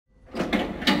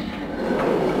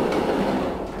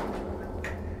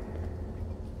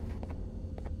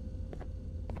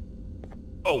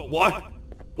Oh, what?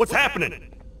 What's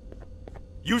happening?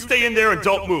 You stay in there and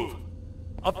don't move.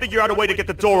 I'll figure out a way to get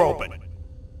the door open.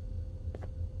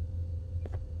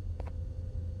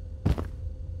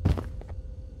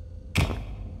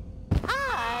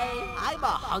 Hi, I'm a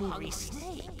hungry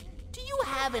snake. Do you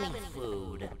have any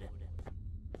food?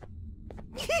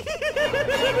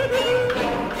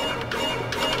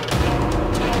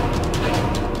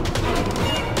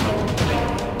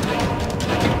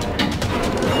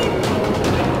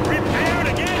 Prepare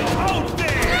to get toasted!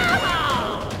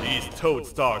 These toad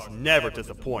stars never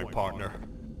disappoint, partner.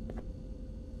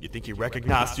 You think he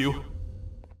recognized you?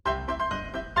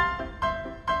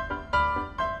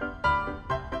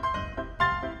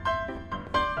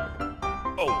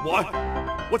 Oh, what?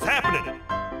 What's happening?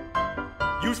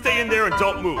 You stay in there and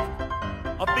don't move.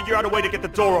 I'll figure out a way to get the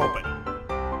door open.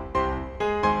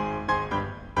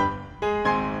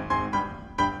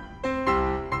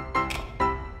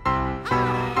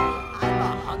 I'm a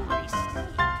hungry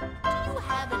snake. Do you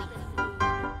have any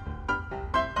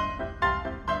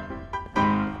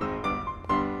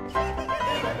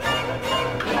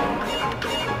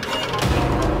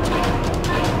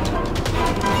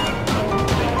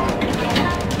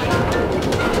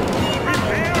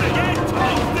Prepare to get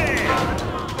toasted!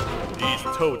 These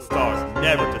toad stars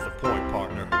never disappoint,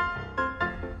 partner.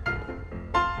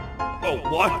 Oh,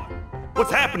 what?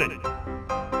 What's happening?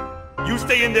 You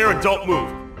stay in there and don't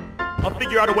move. I'll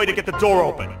figure out a way to get the door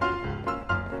open.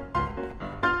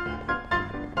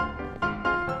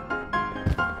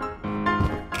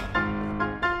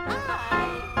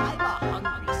 I'm a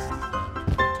hungry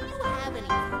snake. Do you have any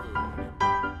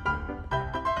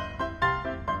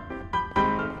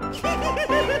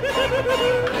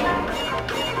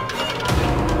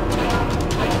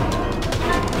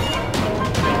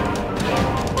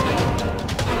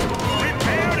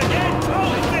Prepare to get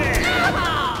toasted!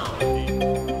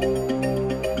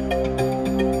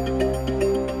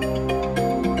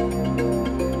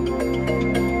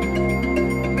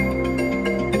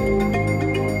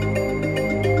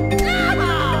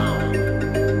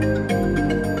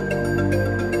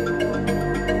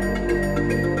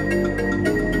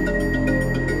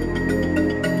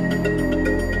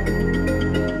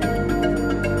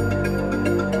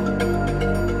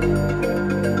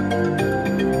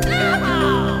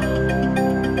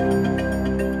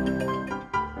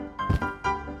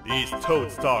 These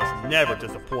toad stars never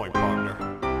disappoint, partner.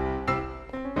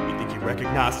 You think he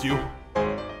recognized you?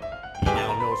 He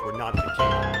now knows we're not in the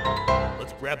kingdom.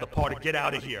 Let's grab the part and get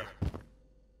out of here.